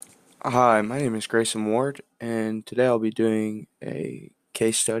Hi, my name is Grayson Ward, and today I'll be doing a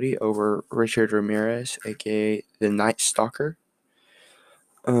case study over Richard Ramirez, aka the Night Stalker.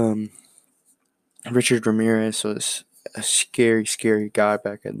 Um, Richard Ramirez was a scary, scary guy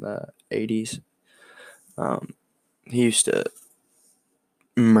back in the 80s. Um, he used to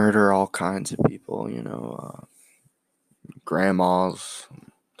murder all kinds of people, grandmas,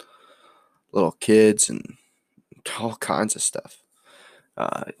 little kids, and all kinds of stuff.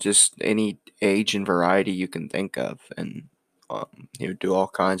 Just any age and variety you can think of, and he would do all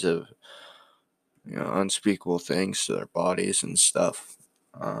kinds of unspeakable things to their bodies and stuff.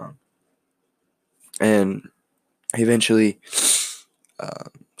 Um, and he eventually uh,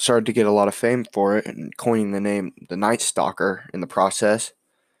 started to get a lot of fame for it and coining the name the Night Stalker in the process.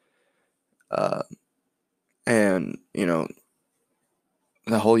 Uh, and,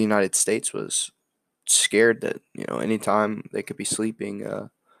 the whole United States was scared that, anytime they could be sleeping,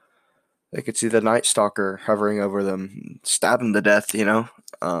 they could see the Night Stalker hovering over them, stab them to death.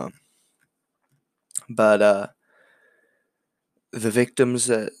 Um, but the victims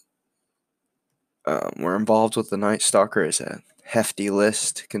that were involved with the Night Stalker is a hefty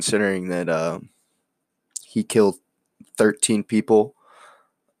list, considering that he killed 13 people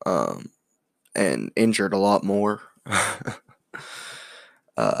um, and injured a lot more.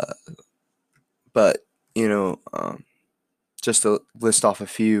 uh, but, just to list off a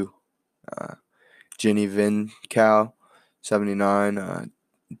few Jenny Vincow, 79,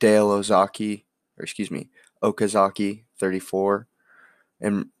 Dale Ozaki, or excuse me, Okazaki, 34,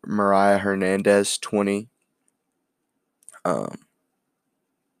 and Mariah Hernandez, 20. Um,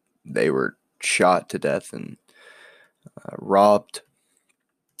 they were shot to death and robbed,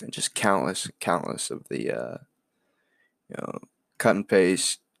 and just countless of the you know cut and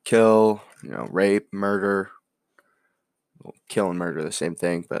paste, kill, rape, murder. Well, kill and murder the same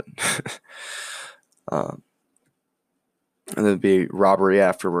thing, but um, and there'd be robbery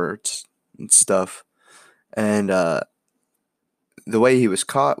afterwards and stuff. And the way he was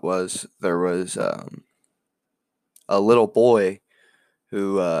caught was there was a little boy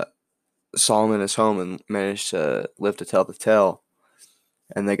who saw him in his home and managed to live to tell the tale.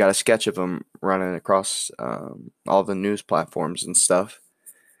 And they got a sketch of him running across all the news platforms and stuff.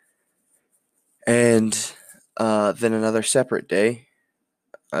 And then another separate day,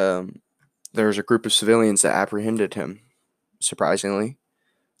 um, there was a group of civilians that apprehended him. Surprisingly,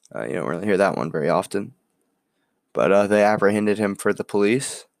 you don't really hear that one very often. But they apprehended him for the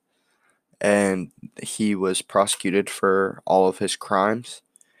police, and he was prosecuted for all of his crimes,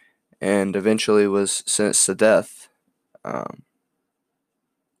 and eventually was sentenced to death. Um,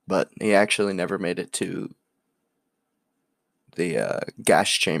 but he actually never made it to the gas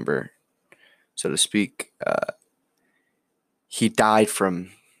chamber, so to speak. He died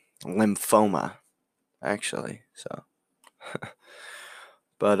from lymphoma, actually. So,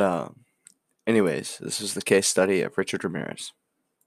 but anyways, this is the case study of Richard Ramirez.